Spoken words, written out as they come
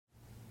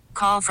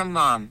Call from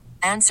mom.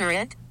 Answer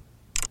it.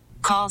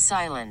 Call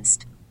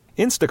silenced.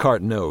 Instacart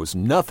knows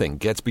nothing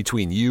gets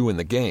between you and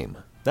the game.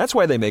 That's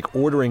why they make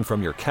ordering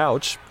from your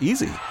couch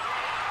easy.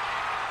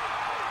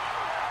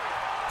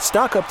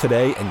 Stock up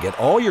today and get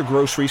all your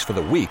groceries for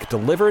the week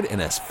delivered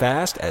in as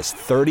fast as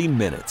 30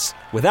 minutes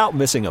without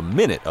missing a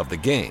minute of the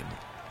game.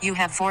 You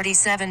have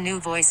 47 new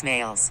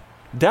voicemails.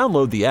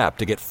 Download the app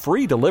to get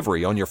free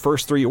delivery on your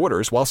first 3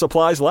 orders while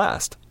supplies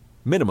last.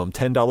 Minimum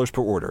 $10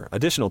 per order.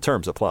 Additional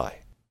terms apply.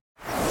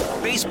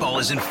 Baseball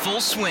is in full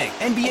swing.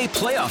 NBA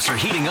playoffs are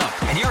heating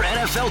up, and your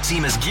NFL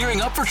team is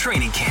gearing up for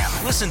training camp.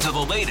 Listen to the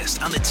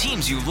latest on the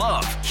teams you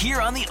love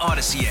here on the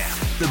Odyssey app.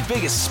 The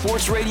biggest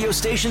sports radio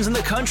stations in the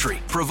country,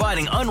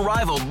 providing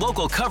unrivaled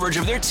local coverage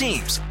of their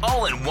teams,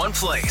 all in one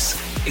place.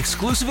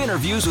 Exclusive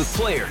interviews with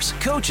players,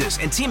 coaches,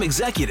 and team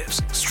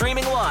executives,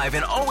 streaming live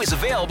and always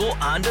available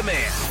on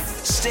demand.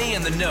 Stay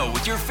in the know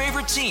with your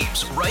favorite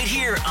teams right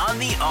here on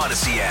the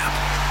Odyssey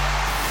app.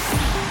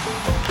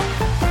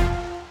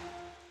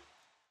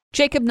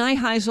 Jacob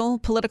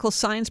Neiheisel, political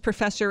science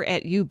professor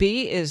at UB,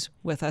 is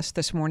with us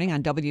this morning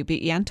on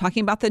WBEN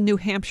talking about the New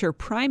Hampshire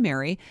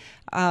primary.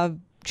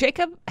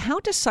 Jacob,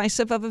 how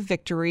decisive of a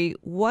victory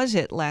was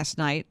it last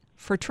night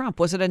for Trump?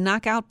 Was it a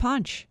knockout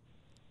punch?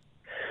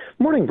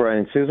 Morning, Brian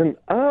and Susan.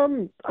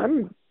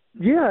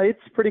 It's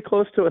pretty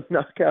close to a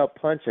knockout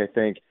punch, I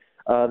think.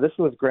 This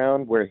was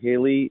ground where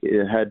Haley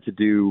had to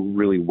do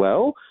really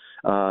well.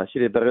 She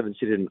did better than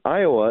she did in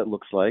Iowa, it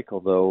looks like,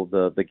 although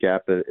the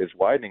gap is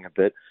widening a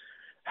bit.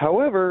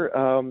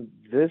 However,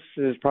 this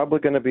is probably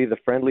going to be the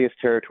friendliest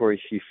territory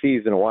she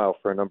sees in a while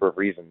for a number of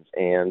reasons.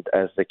 And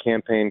as the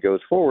campaign goes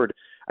forward,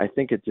 I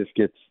think it just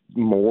gets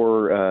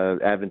more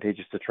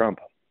advantageous to Trump.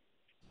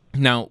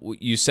 Now,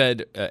 you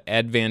said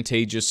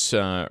advantageous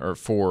or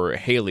for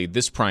Haley,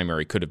 this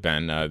primary could have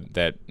been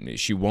that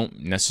she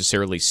won't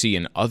necessarily see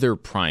in other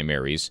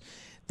primaries.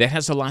 That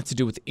has a lot to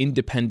do with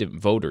independent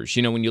voters.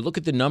 You know, when you look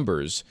at the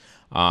numbers,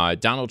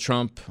 Donald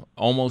Trump,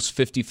 almost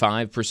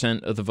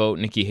 55% of the vote.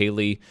 Nikki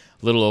Haley,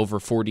 a little over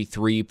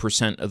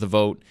 43% of the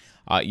vote.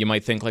 You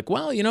might think like,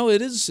 well, you know, it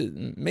is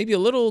maybe a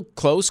little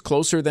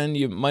closer than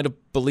you might have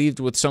believed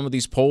with some of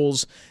these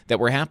polls that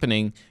were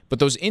happening. But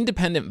those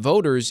independent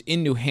voters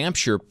in New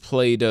Hampshire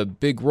played a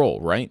big role,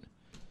 right?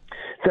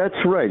 That's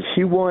right.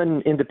 She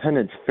won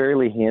independents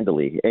fairly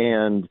handily.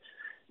 And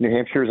New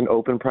Hampshire is an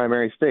open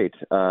primary state.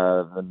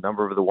 The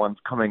number of the ones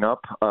coming up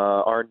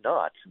are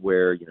not,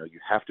 where you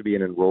have to be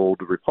an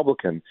enrolled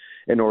Republican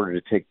in order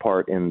to take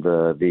part in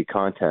the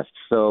contest.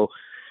 So,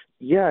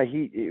 yeah,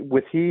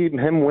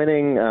 him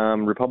winning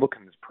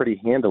Republicans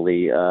pretty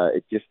handily.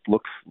 It just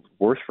looks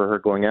worse for her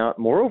going out.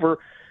 Moreover,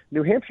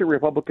 New Hampshire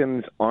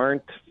Republicans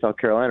aren't South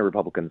Carolina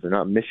Republicans. They're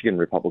not Michigan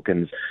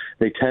Republicans.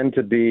 They tend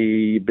to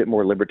be a bit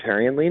more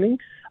libertarian-leaning,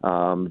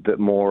 a bit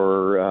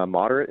more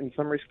moderate in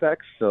some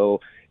respects. So,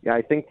 yeah,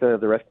 I think the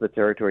rest of the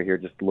territory here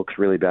just looks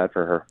really bad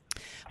for her.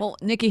 Well,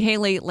 Nikki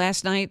Haley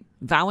last night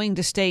vowing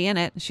to stay in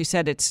it. She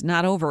said it's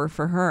not over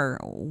for her.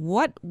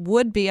 What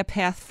would be a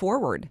path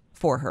forward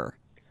for her?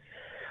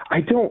 I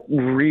don't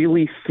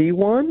really see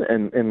one,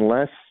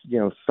 unless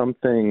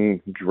something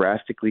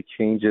drastically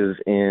changes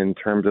in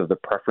terms of the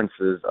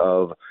preferences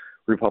of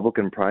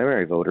Republican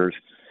primary voters.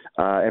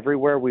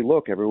 Everywhere we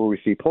look, everywhere we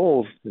see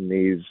polls in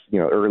these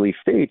early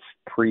states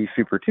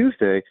pre-Super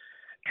Tuesday,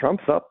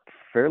 Trump's up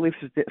fairly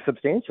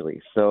substantially.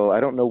 So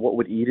I don't know what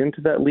would eat into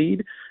that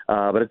lead,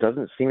 but it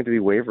doesn't seem to be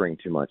wavering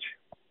too much.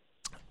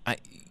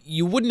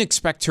 You wouldn't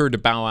expect her to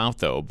bow out,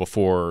 though,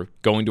 before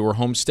going to her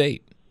home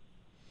state.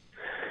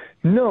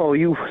 No,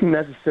 you wouldn't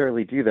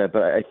necessarily do that.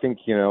 But I think,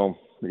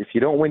 if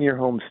you don't win your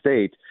home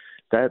state,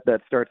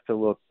 that starts to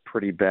look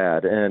pretty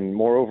bad. And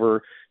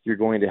moreover, you're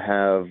going to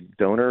have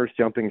donors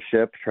jumping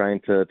ship,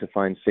 trying to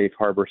find safe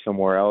harbor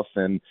somewhere else.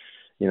 And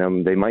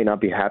they might not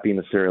be happy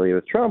necessarily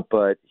with Trump,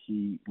 but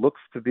he looks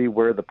to be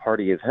where the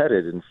party is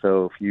headed. And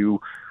so if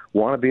you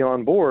want to be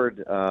on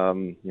board,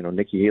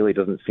 Nikki Haley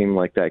doesn't seem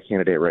like that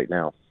candidate right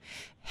now.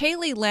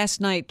 Haley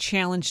last night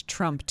challenged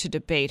Trump to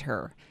debate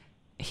her.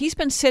 He's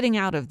been sitting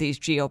out of these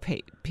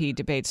GOP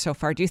debates so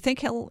far. Do you think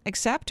he'll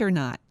accept or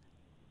not?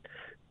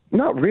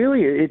 Not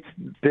really. It's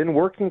been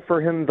working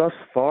for him thus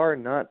far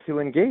not to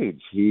engage.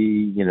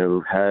 He,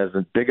 has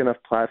a big enough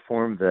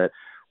platform that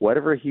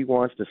whatever he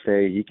wants to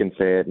say, he can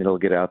say it, and it'll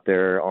get out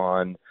there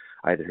on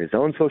either his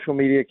own social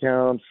media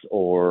accounts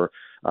or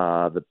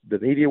the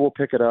media will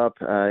pick it up.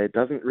 It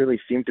doesn't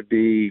really seem to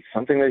be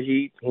something that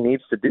he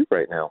needs to do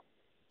right now.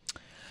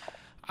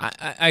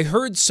 I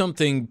heard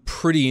something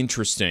pretty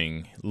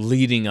interesting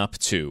leading up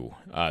to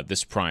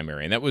this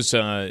primary, and that was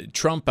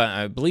Trump,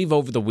 I believe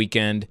over the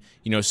weekend,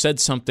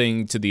 said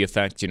something to the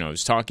effect,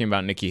 was talking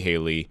about Nikki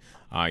Haley,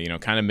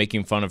 kind of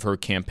making fun of her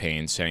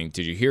campaign, saying,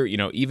 did you hear,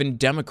 even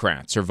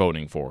Democrats are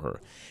voting for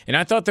her. And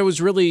I thought that was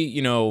really,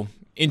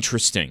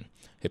 interesting.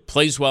 It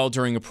plays well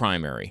during a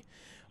primary.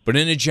 But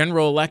in a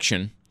general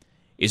election,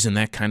 isn't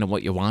that kind of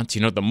what you want?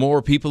 The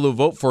more people who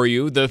vote for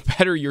you, the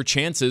better your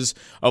chances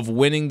of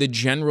winning the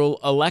general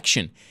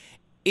election.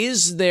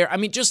 Is there,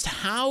 just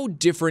how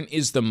different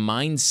is the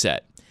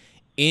mindset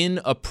in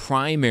a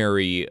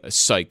primary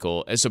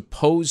cycle as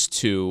opposed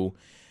to,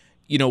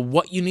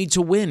 what you need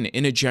to win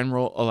in a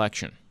general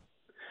election?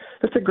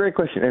 That's a great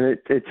question, and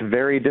it's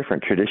very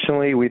different.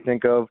 Traditionally, we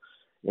think of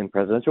in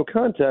presidential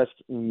contests,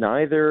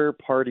 neither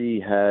party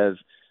has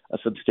a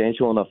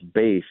substantial enough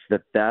base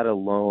that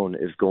alone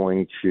is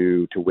going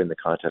to win the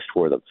contest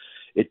for them.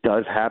 It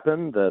does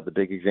happen. The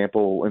big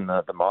example in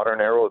the modern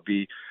era would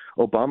be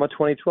Obama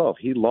 2012.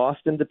 He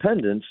lost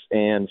independents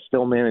and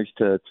still managed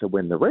to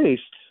win the race.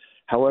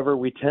 However,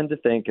 we tend to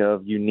think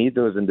of you need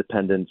those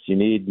independents. You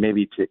need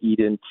maybe to eat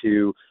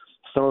into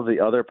some of the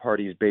other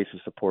parties' base of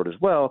support as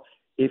well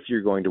if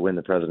you're going to win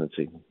the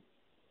presidency.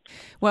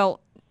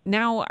 Well,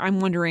 now I'm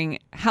wondering,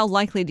 how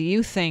likely do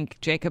you think,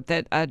 Jacob,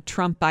 that a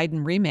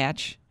Trump-Biden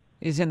rematch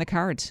is in the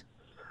cards?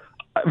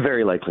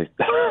 Very likely.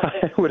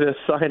 I would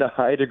assign a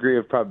high degree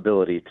of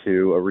probability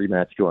to a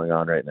rematch going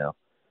on right now.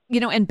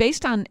 And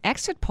based on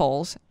exit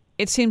polls,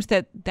 it seems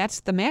that that's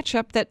the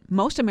matchup that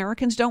most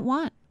Americans don't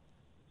want.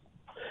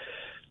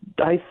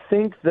 I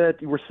think that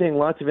we're seeing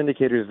lots of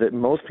indicators that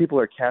most people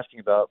are casting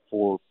about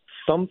for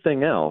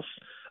something else,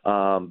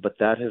 but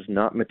that has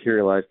not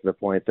materialized to the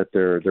point that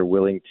they're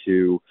willing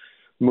to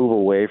move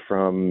away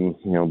from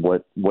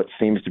what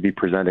seems to be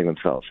presenting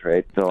themselves,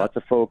 right? So lots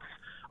of folks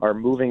are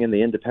moving in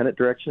the independent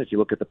direction. If you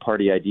look at the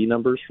party ID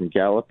numbers from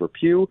Gallup or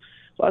Pew,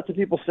 lots of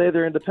people say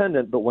they're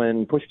independent, but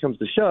when push comes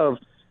to shove,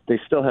 they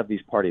still have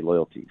these party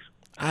loyalties.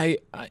 I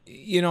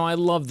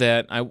love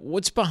that.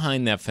 What's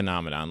behind that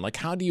phenomenon? Like,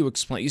 how do you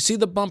explain? You see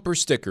the bumper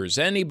stickers,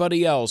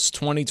 anybody else,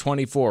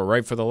 2024,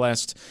 right, for the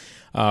last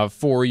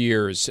 4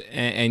 years,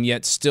 and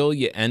yet still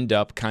you end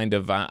up kind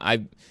of,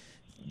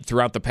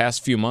 throughout the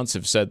past few months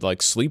have said,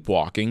 like,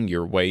 sleepwalking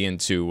your way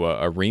into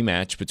a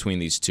rematch between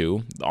these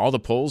two. All the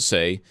polls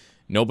say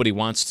nobody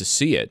wants to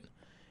see it.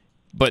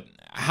 But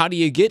how do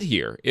you get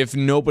here if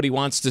nobody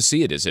wants to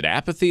see it? Is it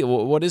apathy?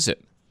 What is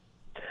it?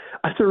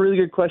 That's a really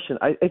good question.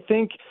 I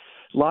think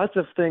lots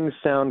of things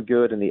sound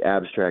good in the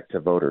abstract to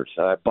voters.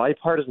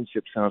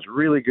 Bipartisanship sounds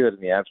really good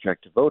in the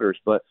abstract to voters,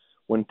 but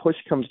when push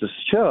comes to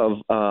shove,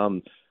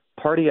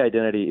 party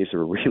identity is a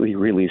really,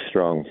 really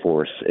strong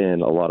force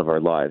in a lot of our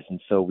lives. And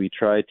so we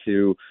try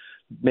to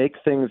make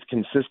things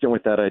consistent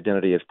with that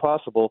identity as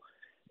possible,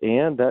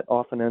 and that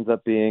often ends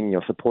up being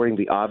supporting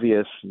the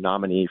obvious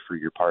nominee for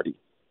your party.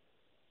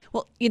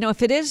 Well,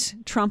 if it is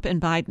Trump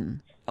and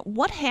Biden,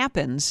 what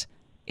happens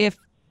if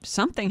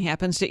something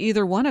happens to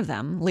either one of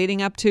them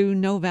leading up to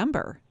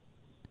November?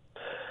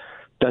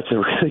 That's a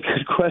really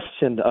good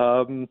question.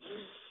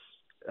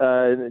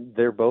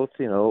 They're both,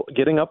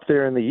 getting up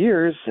there in the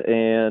years,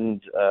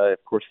 and of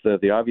course,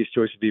 the obvious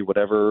choice would be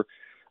whatever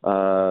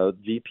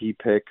VP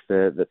pick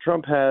that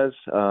Trump has.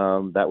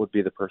 That would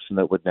be the person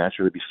that would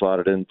naturally be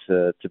slotted in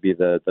to be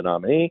the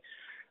nominee.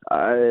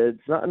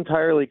 It's not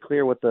entirely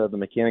clear what the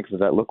mechanics of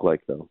that look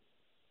like, though.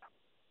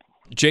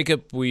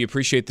 Jacob, we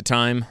appreciate the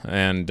time,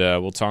 and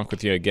we'll talk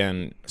with you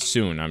again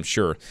soon, I'm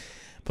sure.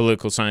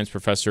 Political science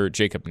professor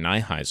Jacob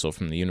Neiheisel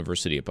from the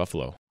University of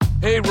Buffalo.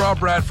 Hey, Rob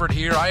Bradford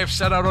here. I have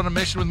set out on a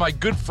mission with my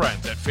good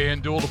friends at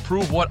FanDuel to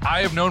prove what I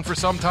have known for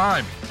some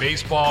time.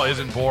 Baseball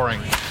isn't boring.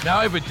 Now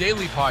I have a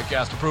daily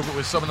podcast to prove it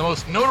with some of the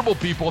most notable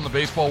people in the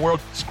baseball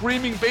world,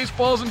 screaming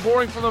baseball isn't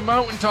boring from the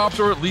mountaintops,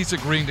 or at least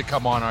agreeing to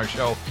come on our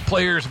show.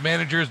 Players,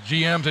 managers,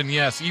 GMs, and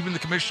yes, even the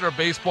commissioner of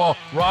baseball,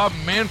 Rob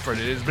Manfred.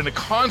 It has been a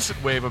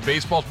constant wave of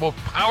baseball's most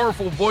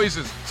powerful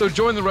voices. So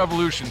join the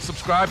revolution.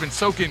 Subscribe and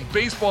soak in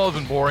Baseball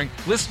Isn't Boring.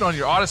 Listen on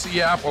your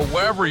Odyssey app or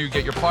wherever you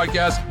get your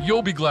podcasts.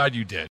 You'll be glad you did.